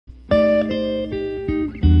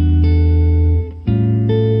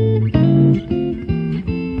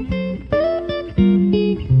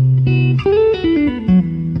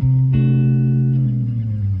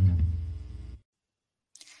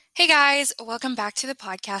guys, welcome back to the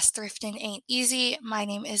podcast Thrifting Ain't Easy. My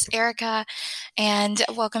name is Erica, and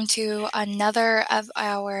welcome to another of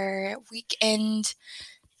our weekend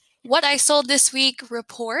What I Sold This Week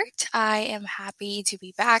report. I am happy to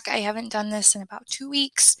be back. I haven't done this in about 2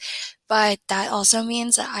 weeks, but that also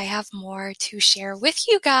means that I have more to share with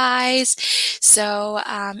you guys. So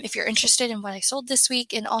if you're interested in what I sold this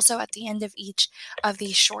week, and also at the end of each of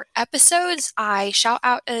these short episodes, I shout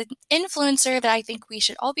out an influencer that I think we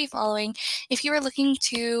should all be following if you are looking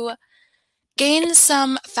to gain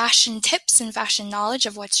some fashion tips and fashion knowledge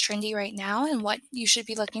of what's trendy right now and what you should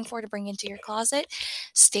be looking for to bring into your closet.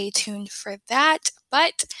 Stay tuned for that.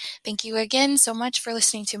 But thank you again so much for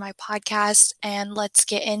listening to my podcast, and let's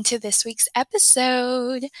get into this week's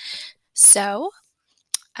episode. So,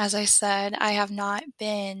 as I said, I have not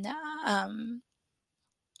been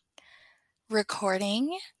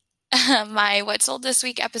recording my What Sold This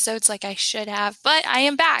Week episodes like I should have, but I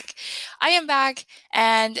am back.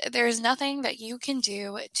 And there's nothing that you can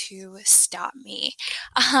do to stop me.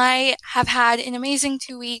 I have had an amazing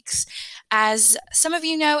 2 weeks. As some of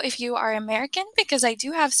you know, if you are American, because I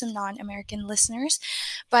do have some non-American listeners,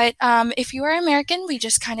 but if you are American, we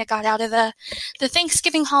just kind of got out of the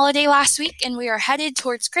Thanksgiving holiday last week, and we are headed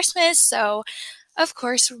towards Christmas, so of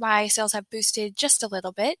course my sales have boosted just a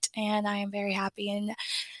little bit, and I am very happy and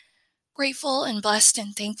grateful and blessed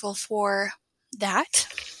and thankful for that.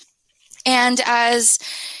 And as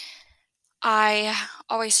I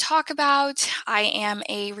always talk about, I am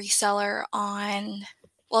a reseller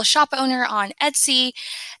shop owner on Etsy.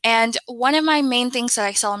 And one of my main things that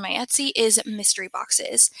I sell on my Etsy is mystery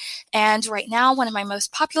boxes. And right now, one of my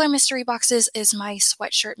most popular mystery boxes is my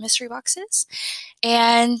sweatshirt mystery boxes.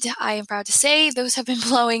 And I am proud to say those have been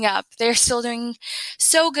blowing up. They're still doing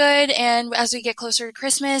so good. And as we get closer to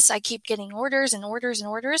Christmas, I keep getting orders and orders and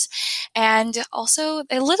orders. And also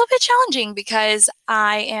a little bit challenging because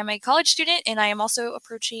I am a college student and I am also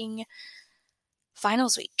approaching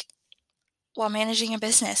finals week while managing a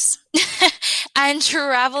business and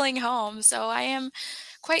traveling home. So I am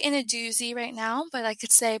quite in a doozy right now, but I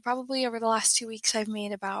could say probably over the last 2 weeks, I've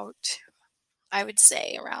made about, I would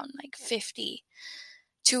say around like 50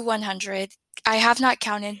 to 100. I have not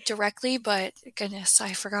counted directly, but goodness,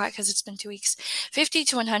 I forgot because it's been 2 weeks. 50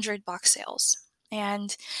 to 100 box sales.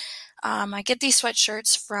 And I get these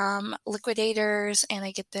sweatshirts from liquidators, and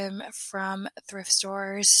I get them from thrift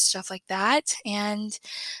stores, stuff like that. And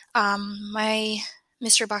my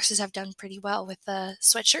mystery boxes have done pretty well with the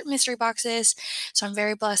sweatshirt mystery boxes. So I'm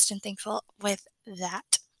very blessed and thankful with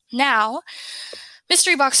that. Now,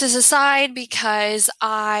 mystery boxes aside, because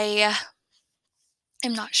I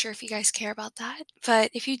am not sure if you guys care about that, but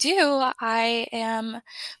if you do, I am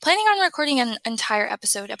planning on recording an entire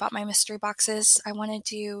episode about my mystery boxes. I want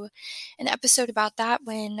to do an episode about that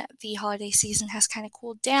when the holiday season has kind of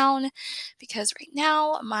cooled down, because right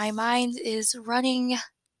now my mind is running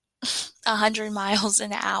 100 miles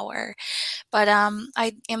an hour. But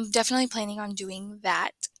I am definitely planning on doing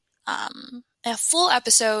that. A full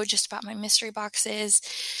episode just about my mystery boxes,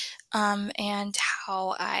 and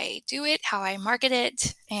how I do it, how I market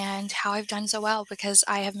it, and how I've done so well, because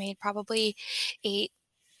I have made probably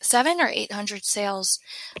 700 or 800 sales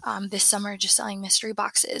this summer just selling mystery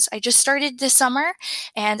boxes. I just started this summer,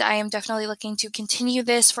 and I am definitely looking to continue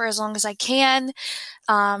this for as long as I can,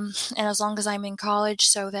 and as long as I'm in college,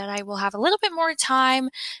 so that I will have a little bit more time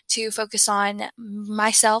to focus on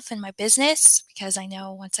myself and my business, because I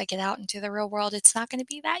know once I get out into the real world, it's not going to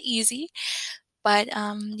be that easy. But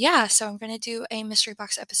so I'm going to do a mystery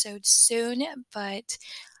box episode soon, but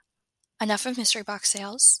enough of mystery box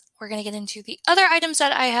sales. We're going to get into the other items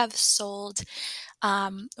that I have sold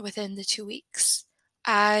within the 2 weeks.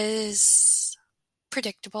 As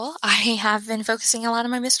predictable, I have been focusing a lot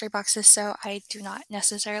on my mystery boxes, so I do not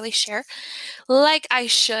necessarily share like I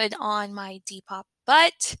should on my Depop,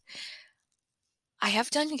 but I have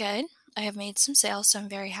done good. I have made some sales, so I'm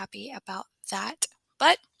very happy about that.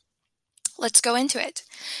 But let's go into it.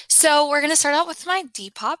 So we're going to start out with my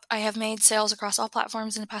Depop. I have made sales across all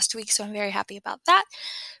platforms in the past 2 weeks, so I'm very happy about that.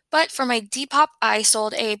 But for my Depop, I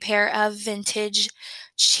sold a pair of vintage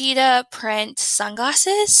cheetah print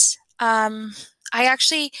sunglasses. I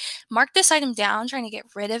actually marked this item down, trying to get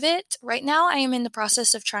rid of it. Right now, I am in the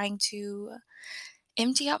process of trying to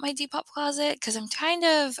empty out my Depop closet, because I'm kind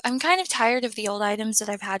of tired of the old items that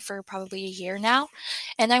I've had for probably a year now,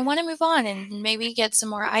 and I want to move on and maybe get some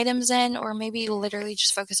more items in, or maybe literally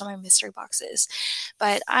just focus on my mystery boxes.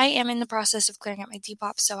 But I am in the process of clearing out my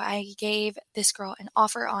Depop, so I gave this girl an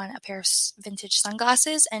offer on a pair of vintage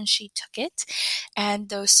sunglasses, and she took it, and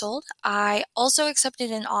those sold. I also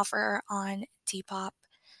accepted an offer on Depop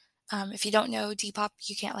If you don't know Depop,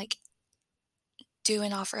 you can't like do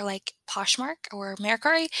an offer like Poshmark or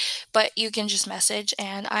Mercari, but you can just message.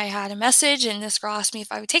 And I had a message, and this girl asked me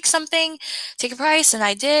if I would take something, take a price, and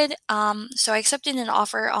I did. So I accepted an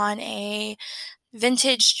offer on a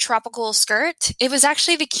vintage tropical skirt. It was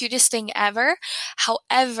actually the cutest thing ever.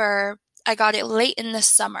 However, I got it late in the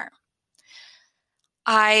summer.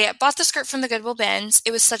 I bought the skirt from the Goodwill bins.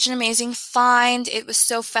 It was such an amazing find. It was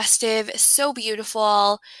so festive, so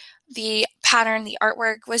beautiful. The pattern, the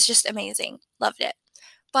artwork was just amazing. Loved it.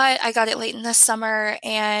 But I got it late in the summer,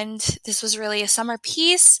 and this was really a summer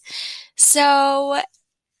piece. So,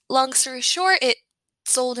 long story short, it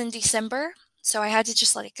sold in December. So I had to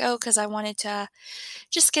just let it go because I wanted to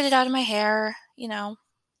just get it out of my hair,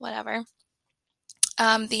 whatever.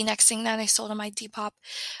 The next thing that I sold on my Depop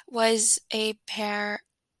was a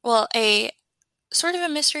sort of a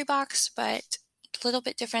mystery box, but a little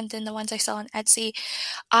bit different than the ones I sell on Etsy.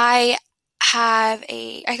 I got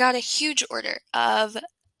a huge order of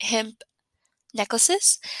hemp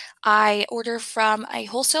necklaces. I order from a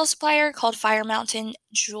wholesale supplier called Fire Mountain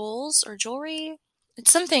Jewels or Jewelry. It's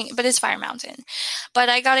something, but it's Fire Mountain. But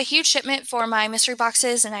I got a huge shipment for my mystery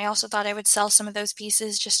boxes, and I also thought I would sell some of those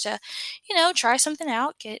pieces just to, try something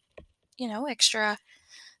out, get, extra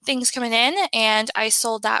things coming in. And I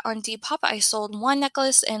sold that on Depop. I sold one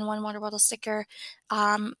necklace and one water bottle sticker,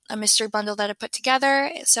 a mystery bundle that I put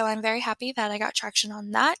together. So I'm very happy that I got traction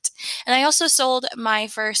on that. And I also sold my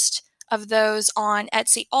first of those on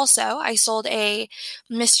Etsy also. I sold a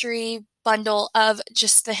mystery bundle of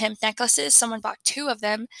just the hemp necklaces. Someone bought two of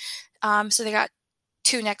them. So they got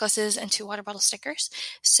two necklaces and two water bottle stickers.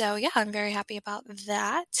 So yeah, I'm very happy about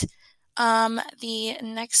that. The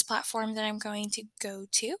next platform that I'm going to go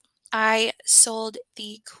to, I sold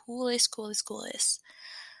the coolest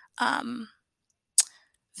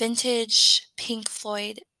vintage Pink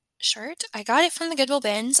Floyd shirt. I got it from the Goodwill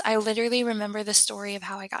bins. I literally remember the story of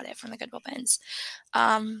how I got it from the Goodwill bins.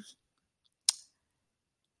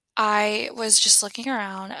 I was just looking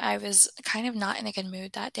around. I was kind of not in a good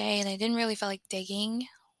mood that day, and I didn't really feel like digging,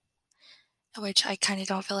 which I kind of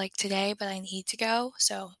don't feel like today, but I need to go.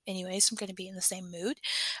 So anyways, I'm going to be in the same mood.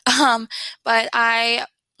 But I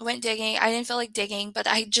went digging. I didn't feel like digging, but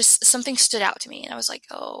something stood out to me, and I was like,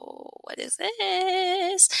 oh, what is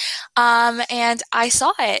this? And I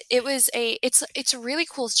saw it. It's a really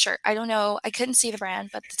cool shirt. I don't know. I couldn't see the brand,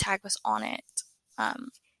 but the tag was on it.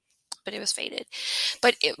 But it was faded.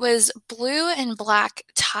 But it was blue and black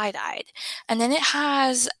tie-dyed. And then it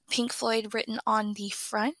has Pink Floyd written on the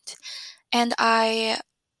front. And I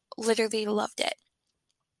literally loved it.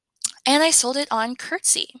 And I sold it on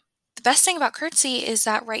Curtsy. The best thing about Curtsy is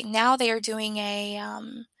that right now they are doing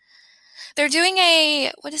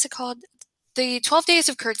what is it called? The 12 Days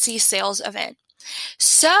of Curtsy sales event.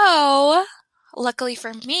 So, luckily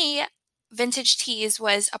for me, Vintage Tees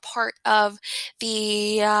was a part of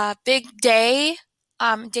the big day,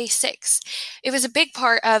 day 6. It was a big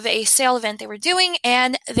part of a sale event they were doing,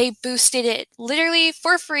 and they boosted it literally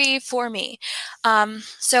for free for me.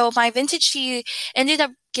 So my Vintage Tee ended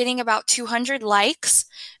up getting about 200 likes,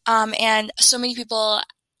 and so many people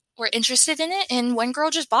were interested in it, and one girl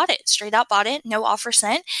just bought it, straight out bought it, no offer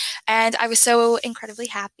sent, and I was so incredibly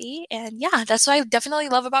happy. And yeah, that's what I definitely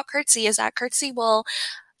love about Curtsy, is that Curtsy will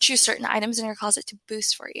choose certain items in your closet to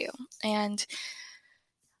boost for you. And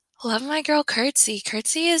love my girl Curtsy.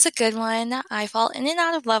 Curtsy is a good one. I fall in and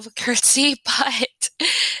out of love with Curtsy, but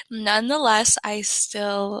nonetheless, I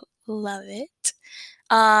still love it.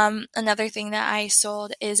 Another thing that I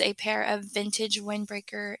sold is a pair of vintage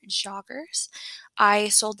windbreaker joggers. I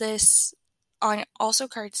sold this on also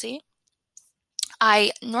Curtsy.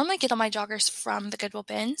 I normally get all my joggers from the Goodwill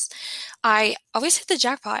bins. I always hit the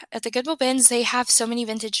jackpot. At the Goodwill bins, they have so many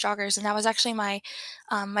vintage joggers, and that was actually my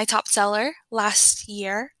top seller last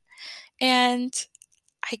year. And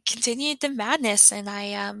I continued the madness, and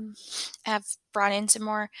I have brought in some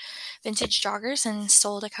more vintage joggers and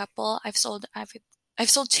sold a couple. I've sold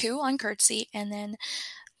two on Curtsy, and then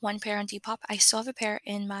one pair on Depop. I still have a pair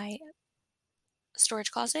in my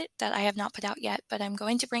storage closet that I have not put out yet, but I'm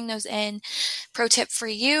going to bring those in. Pro tip for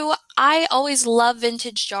you, I always love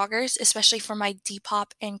vintage joggers, especially for my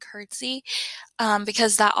Depop and Curtsy,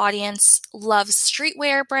 because that audience loves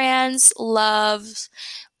streetwear brands, loves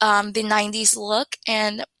the 90s look,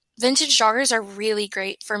 and vintage joggers are really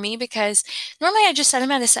great for me because normally I just set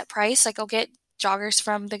them at a set price. Like I'll get joggers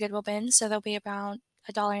from the Goodwill bin, so they'll be about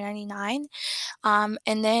 $1.99.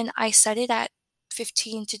 And then I set it at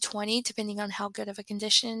 15 to 20, depending on how good of a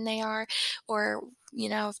condition they are, or,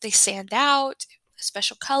 if they stand out.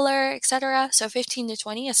 special color, etc. So 15 to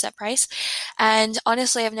 20 a set price. And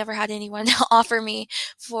honestly, I've never had anyone offer me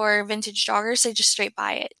for vintage joggers. They just straight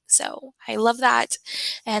buy it. So I love that.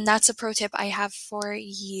 And that's a pro tip I have for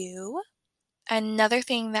you. Another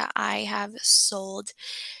thing that I have sold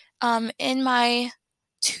in my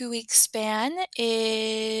 2-week span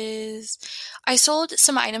is I sold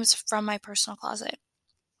some items from my personal closet.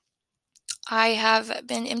 I have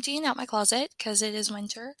been emptying out my closet because it is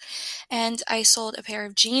winter, and I sold a pair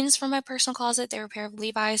of jeans from my personal closet. They were a pair of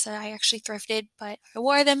Levi's that I actually thrifted, but I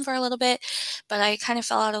wore them for a little bit, but I kind of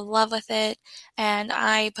fell out of love with it, and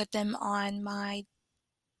I put them on my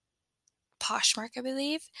Poshmark, I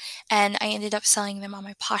believe, and I ended up selling them on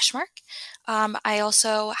my Poshmark. I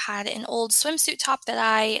also had an old swimsuit top that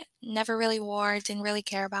I never really wore, didn't really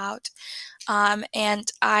care about,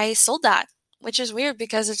 and I sold that, which is weird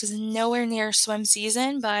because it is nowhere near swim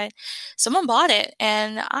season, but someone bought it,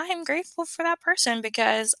 and I'm grateful for that person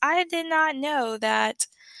because I did not know that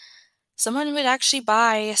someone would actually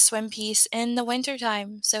buy a swim piece in the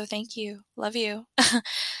wintertime. So thank you. Love you.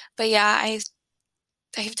 But yeah,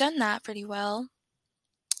 I've done that pretty well.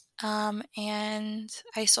 And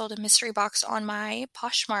I sold a mystery box on my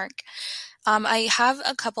Poshmark. I have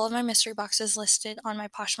a couple of my mystery boxes listed on my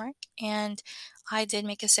Poshmark, and I did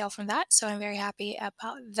make a sale from that, so I'm very happy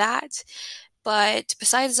about that. But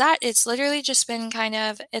besides that, it's literally just been kind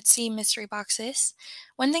of Etsy mystery boxes.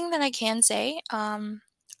 One thing that I can say,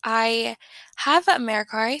 I have a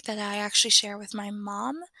Mercari that I actually share with my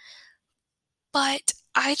mom, but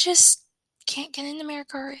I just can't get into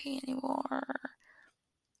Mercari anymore.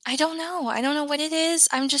 I don't know. I don't know what it is.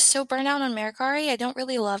 I'm just so burnt out on Mercari. I don't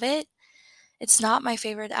really love it. It's not my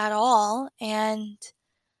favorite at all, and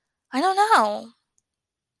I don't know.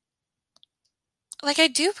 Like, I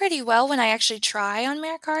do pretty well when I actually try on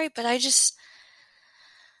Mercari, but I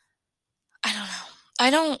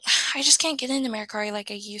don't know. I just can't get into Mercari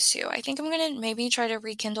like I used to. I think I'm gonna maybe try to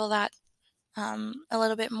rekindle that a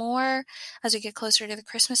little bit more as we get closer to the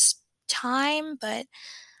Christmas time, but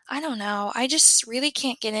I don't know. I just really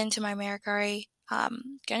can't get into my Mercari.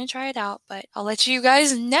 Gonna try it out, but I'll let you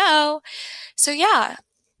guys know. So yeah,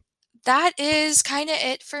 that is kind of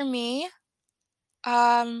it for me.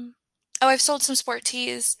 Oh, I've sold some sport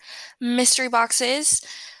tees, mystery boxes,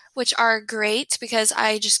 which are great because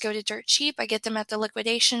I just go to Dirt Cheap. I get them at the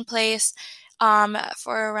liquidation place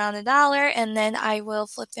for around $1, and then I will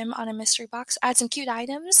flip them on a mystery box, add some cute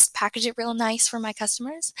items, package it real nice for my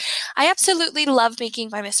customers. I absolutely love making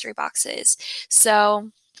my mystery boxes.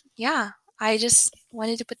 So, yeah, I just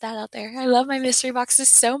wanted to put that out there. I love my mystery boxes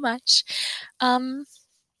so much. Um,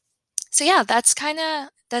 so yeah, that's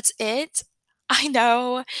it. I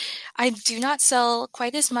know I do not sell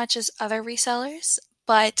quite as much as other resellers,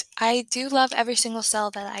 but I do love every single sell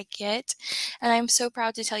that I get, and I'm so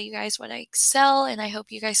proud to tell you guys what I sell, and I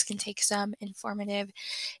hope you guys can take some informative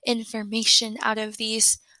information out of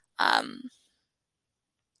these um,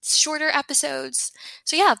 shorter episodes.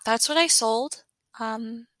 So yeah, that's what I sold.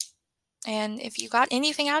 Um, and if you got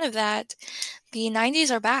anything out of that, the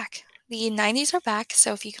 90s are back. The 90s are back,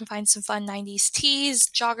 so if you can find some fun 90s tees,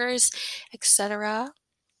 joggers, etc.,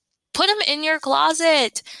 put them in your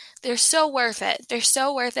closet. They're so worth it. They're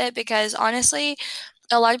so worth it because honestly,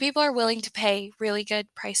 a lot of people are willing to pay really good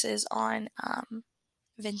prices on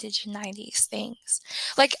vintage 90s things.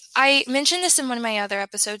 Like I mentioned this in one of my other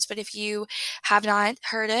episodes, but if you have not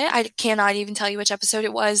heard it, I cannot even tell you which episode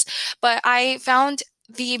it was, but I found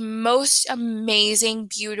the most amazing,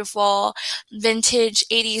 beautiful vintage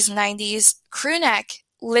 80s, 90s crew neck,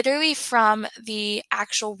 literally from the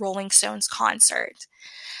actual Rolling Stones concert.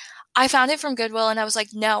 I found it from Goodwill and I was like,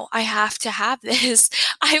 no, I have to have this.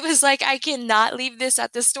 I was like, I cannot leave this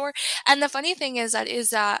at the store. And the funny thing is that it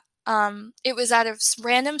was at a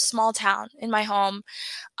random small town in my home.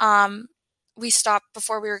 We stopped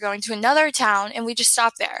before we were going to another town and we just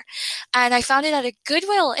stopped there. And I found it at a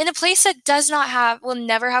Goodwill in a place that will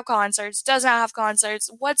never have concerts, does not have concerts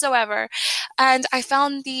whatsoever. And I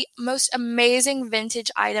found the most amazing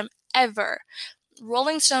vintage item ever.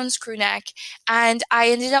 Rolling Stones crew neck, and I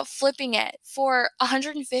ended up flipping it for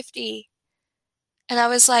 150. And I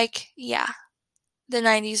was like, yeah, the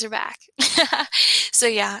 90s are back. So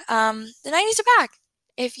yeah, the 90s are back.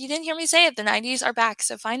 If you didn't hear me say it, the 90s are back.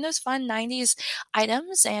 So find those fun 90s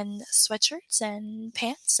items and sweatshirts and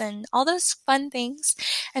pants and all those fun things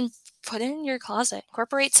and put it in your closet.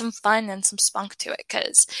 Incorporate some fun and some spunk to it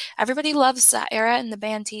because everybody loves that era and the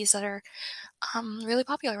band tees that are really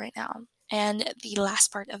popular right now. And the last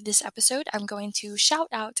part of this episode, I'm going to shout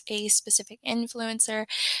out a specific influencer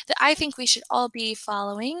that I think we should all be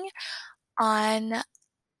following on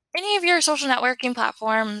any of your social networking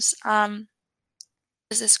platforms.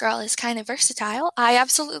 This girl is kind of versatile. I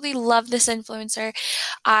absolutely love this influencer.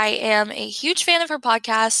 I am a huge fan of her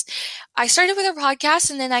podcast. I started with her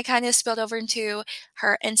podcast and then I kind of spilled over into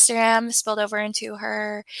her Instagram, spilled over into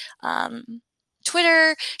her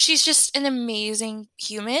Twitter. She's just an amazing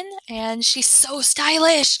human and she's so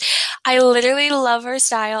stylish. I literally love her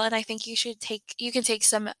style and I think you can take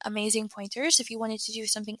some amazing pointers if you wanted to do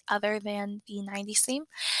something other than the 90s theme.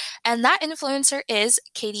 And that influencer is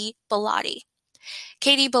Katie Bellotti.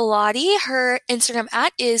 Katie Bellotti, her Instagram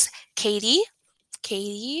at is Katie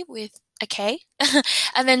with a K,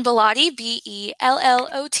 and then Bellotti, Bellotte.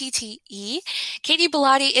 Katie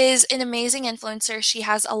Bellotti is an amazing influencer. She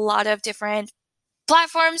has a lot of different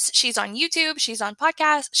platforms. She's on YouTube. She's on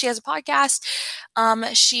podcast. She has a podcast.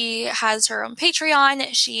 She has her own Patreon.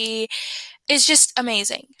 She is just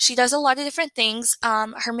amazing. She does a lot of different things.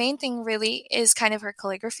 Her main thing really is kind of her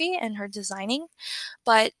calligraphy and her designing,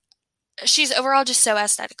 but she's overall just so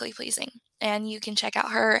aesthetically pleasing. And you can check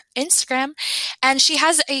out her Instagram. And she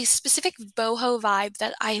has a specific boho vibe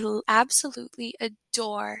that I absolutely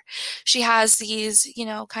adore. She has these,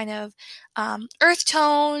 kind of earth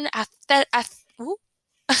tone,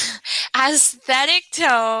 aesthetic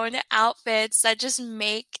tone outfits that just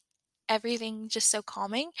make everything just so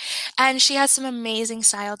calming. And she has some amazing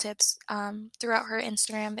style tips throughout her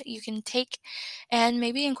Instagram that you can take and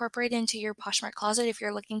maybe incorporate into your Poshmark closet if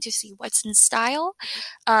you're looking to see what's in style.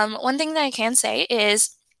 One thing that I can say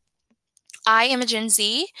is I am a Gen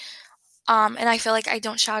Z. And I feel like I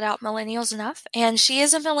don't shout out millennials enough. And she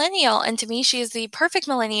is a millennial. And to me, she is the perfect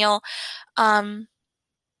millennial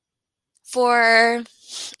for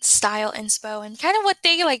style inspo and kind of what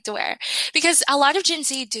they like to wear. Because a lot of Gen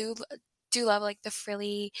Z do love like the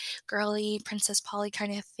frilly, girly, Princess Polly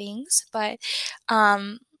kind of things. But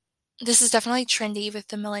this is definitely trendy with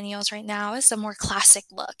the millennials right now. It's a more classic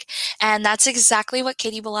look. And that's exactly what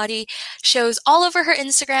Katie Bellotti shows all over her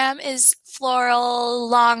Instagram is floral,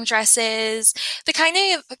 long dresses, the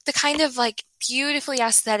kind of like beautifully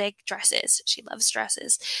aesthetic dresses. She loves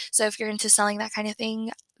dresses. So if you're into selling that kind of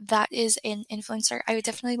thing, that is an influencer I would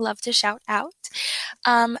definitely love to shout out.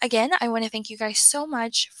 Again, I want to thank you guys so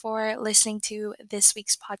much for listening to this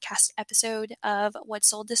week's podcast episode of What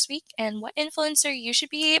Sold This Week and what influencer you should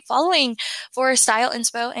be following for style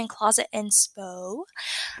inspo and closet inspo.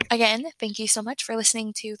 Again, thank you so much for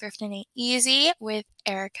listening to Thrifting Ain't Easy with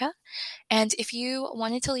Erica. And if you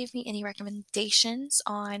wanted to leave me any recommendations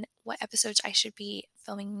on what episodes I should be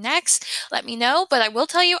filming next, let me know. But I will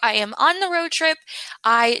tell you, I am on the road trip.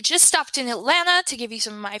 I just stopped in Atlanta to give you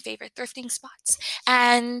some of my favorite thrifting spots.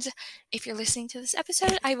 And if you're listening to this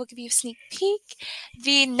episode, I will give you a sneak peek.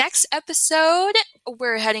 The next episode,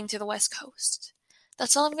 we're heading to the West Coast.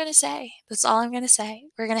 That's all I'm going to say. That's all I'm going to say.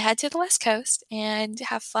 We're going to head to the West Coast and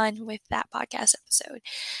have fun with that podcast episode.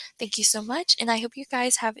 Thank you so much. And I hope you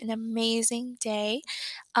guys have an amazing day.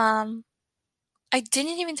 I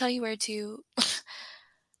didn't even tell you where to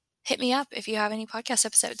hit me up if you have any podcast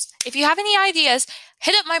episodes. If you have any ideas,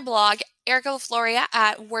 hit up my blog, ericalafloria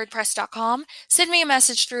at wordpress.com. Send me a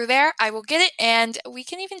message through there. I will get it and we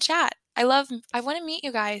can even chat. I want to meet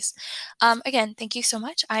you guys. Again, thank you so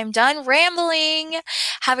much. I'm done rambling.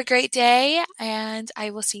 Have a great day and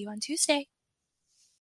I will see you on Tuesday.